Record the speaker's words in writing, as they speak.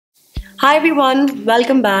Hi everyone,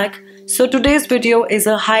 welcome back. So today's video is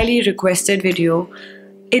a highly requested video.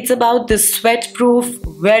 It's about this sweat-proof,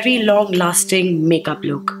 very long-lasting makeup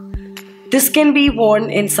look. This can be worn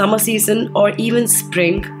in summer season or even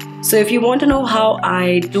spring. So if you want to know how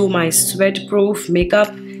I do my sweat-proof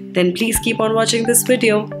makeup, then please keep on watching this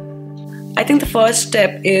video. I think the first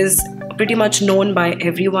step is pretty much known by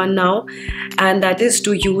everyone now, and that is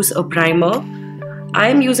to use a primer. I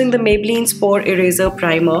am using the Maybelline's Pore Eraser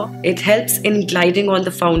Primer. It helps in gliding on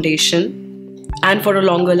the foundation and for a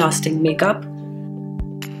longer lasting makeup.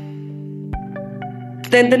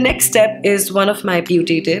 Then the next step is one of my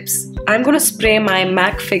beauty tips. I'm going to spray my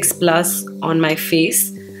MAC Fix Plus on my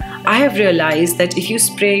face. I have realized that if you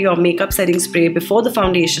spray your makeup setting spray before the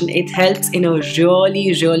foundation, it helps in a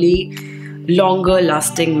really longer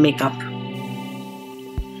lasting makeup.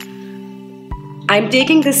 I'm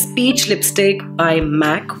taking this peach lipstick by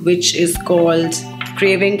MAC, which is called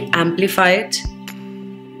Craving Amplified,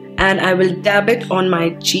 and I will dab it on my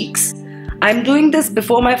cheeks. I'm doing this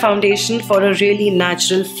before my foundation for a really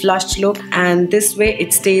natural flushed look, and this way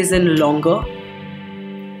it stays in longer.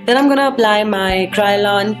 Then I'm gonna apply my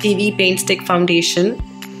Kryolan TV Paint Stick Foundation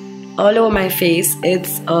all over my face.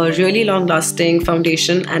 It's a really long lasting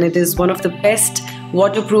foundation and it is one of the best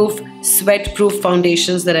waterproof, sweat-proof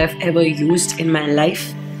foundations that I've ever used in my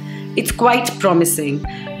life. It's quite promising.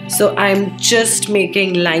 So I'm just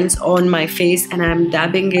making lines on my face and I'm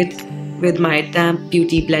dabbing it with my damp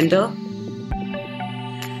beauty blender.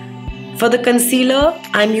 For the concealer,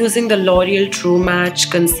 I'm using the L'Oreal True Match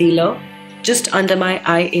Concealer just under my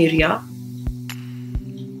eye area.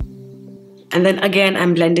 And then again,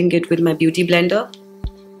 I'm blending it with my beauty blender.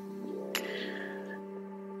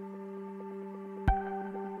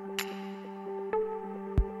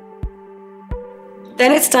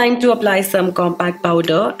 Then it's time to apply some compact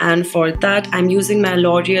powder, and for that I'm using my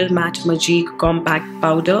L'Oreal Matte Magique compact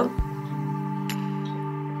powder.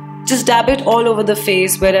 Just dab it all over the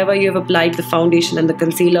face wherever you have applied the foundation and the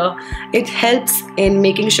concealer. It helps in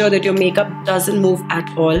making sure that your makeup doesn't move at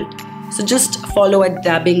all. So just follow a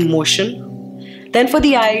dabbing motion. Then for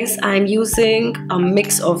the eyes, I'm using a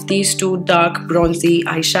mix of these two dark bronzy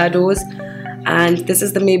eyeshadows, and this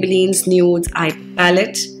is the Maybelline's Nudes eye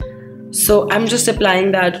palette. So I'm just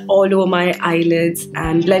applying that all over my eyelids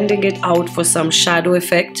and blending it out for some shadow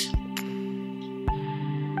effect.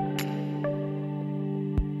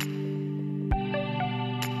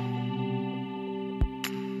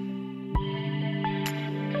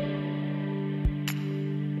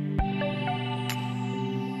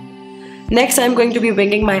 Next, I'm going to be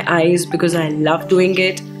winging my eyes because I love doing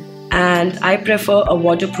it, and I prefer a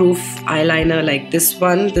waterproof eyeliner like this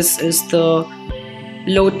one. This is the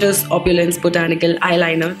Lotus Opulence Botanical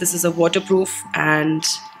Eyeliner. This is a waterproof and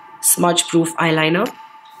smudge proof eyeliner.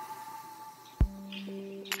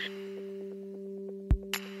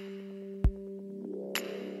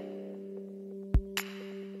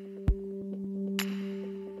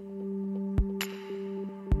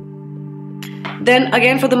 Then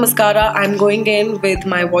again for the mascara, I'm going in with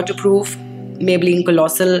my waterproof Maybelline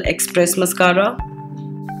Colossal Express Mascara.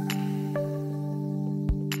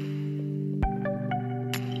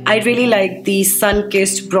 I really like the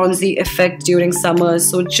sun-kissed bronzy effect during summer,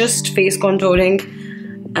 so just face contouring,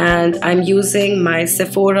 and I'm using my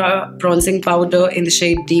Sephora bronzing powder in the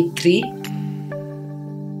shade Deep 3.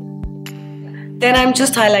 Then I'm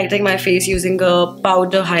just highlighting my face using a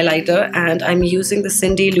powder highlighter, and I'm using the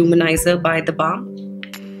LouManizer by TheBalm.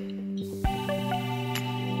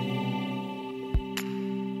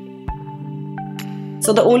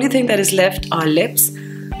 So the only thing that is left are lips.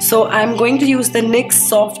 So I'm going to use the NYX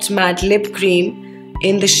Soft Matte Lip Cream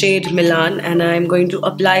in the shade Milan, and I'm going to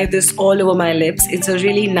apply this all over my lips. It's a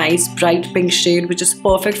really nice bright pink shade which is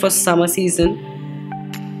perfect for summer season.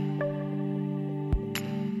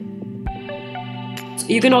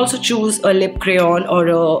 You can also choose a lip crayon or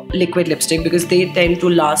a liquid lipstick because they tend to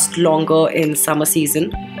last longer in summer season.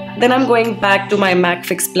 Then I'm going back to my MAC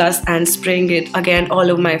Fix Plus and spraying it again all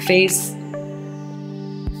over my face.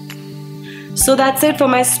 So that's it for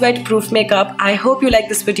my sweat-proof makeup. I hope you liked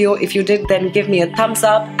this video. If you did, then give me a thumbs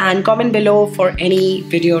up and comment below for any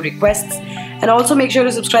video requests. And also make sure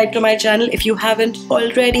to subscribe to my channel if you haven't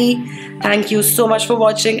already. Thank you so much for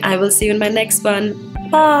watching. I will see you in my next one.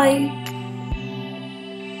 Bye!